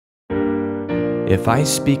If I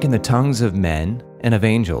speak in the tongues of men and of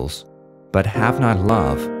angels, but have not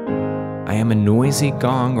love, I am a noisy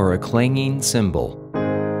gong or a clanging cymbal.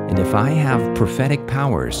 And if I have prophetic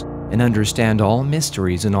powers and understand all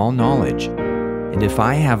mysteries and all knowledge, and if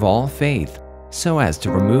I have all faith so as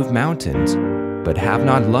to remove mountains, but have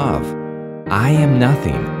not love, I am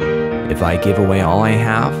nothing. If I give away all I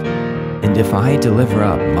have, and if I deliver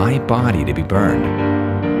up my body to be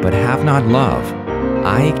burned, but have not love,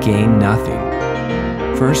 I gain nothing.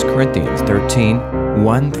 1 Corinthians 13,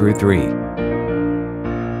 1 through 3.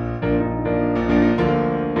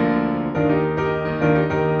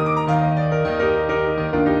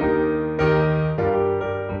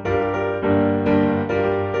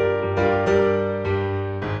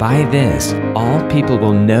 By this, all people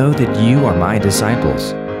will know that you are my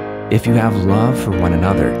disciples, if you have love for one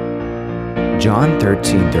another. John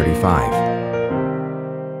 13:35.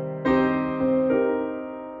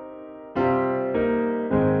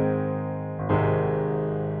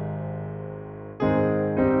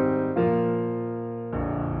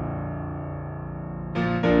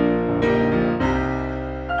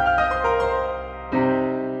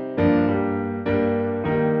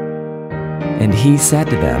 And he said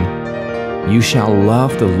to them, "You shall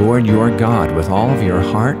love the Lord your God with all of your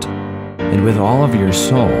heart, and with all of your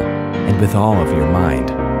soul, and with all of your mind.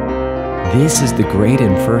 This is the great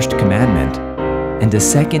and first commandment, and the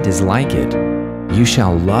second is like it. You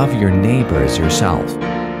shall love your neighbor as yourself."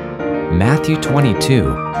 Matthew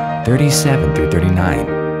 22, 37 through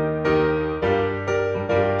 39.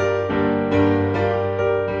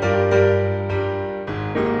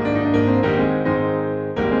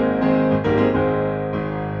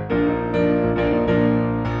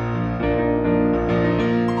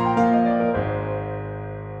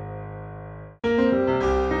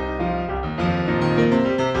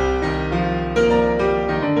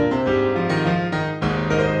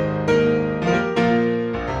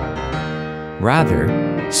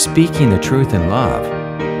 Rather, speaking the truth in love,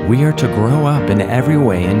 we are to grow up in every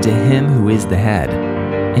way into Him who is the head,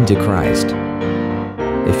 into Christ.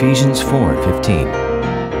 Ephesians 4:15.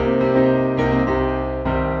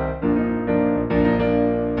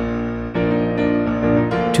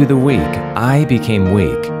 To the weak I became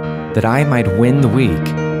weak, that I might win the weak.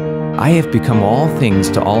 I have become all things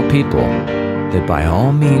to all people, that by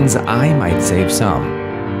all means I might save some.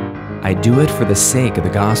 I do it for the sake of the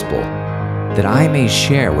gospel, that I may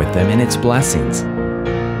share with them in its blessings.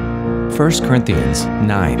 1 Corinthians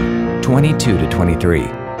 9, 22 to 23.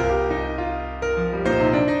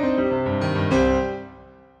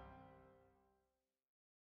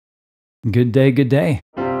 Good day, good day.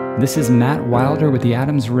 This is Matt Wilder with the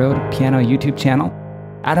Adams Road Piano YouTube channel.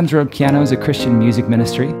 Adams Road Piano is a Christian music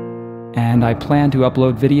ministry, and I plan to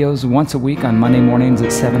upload videos once a week on Monday mornings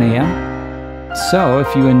at 7 a.m. So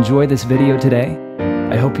if you enjoy this video today,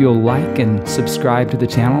 I hope you'll like and subscribe to the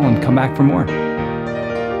channel and come back for more.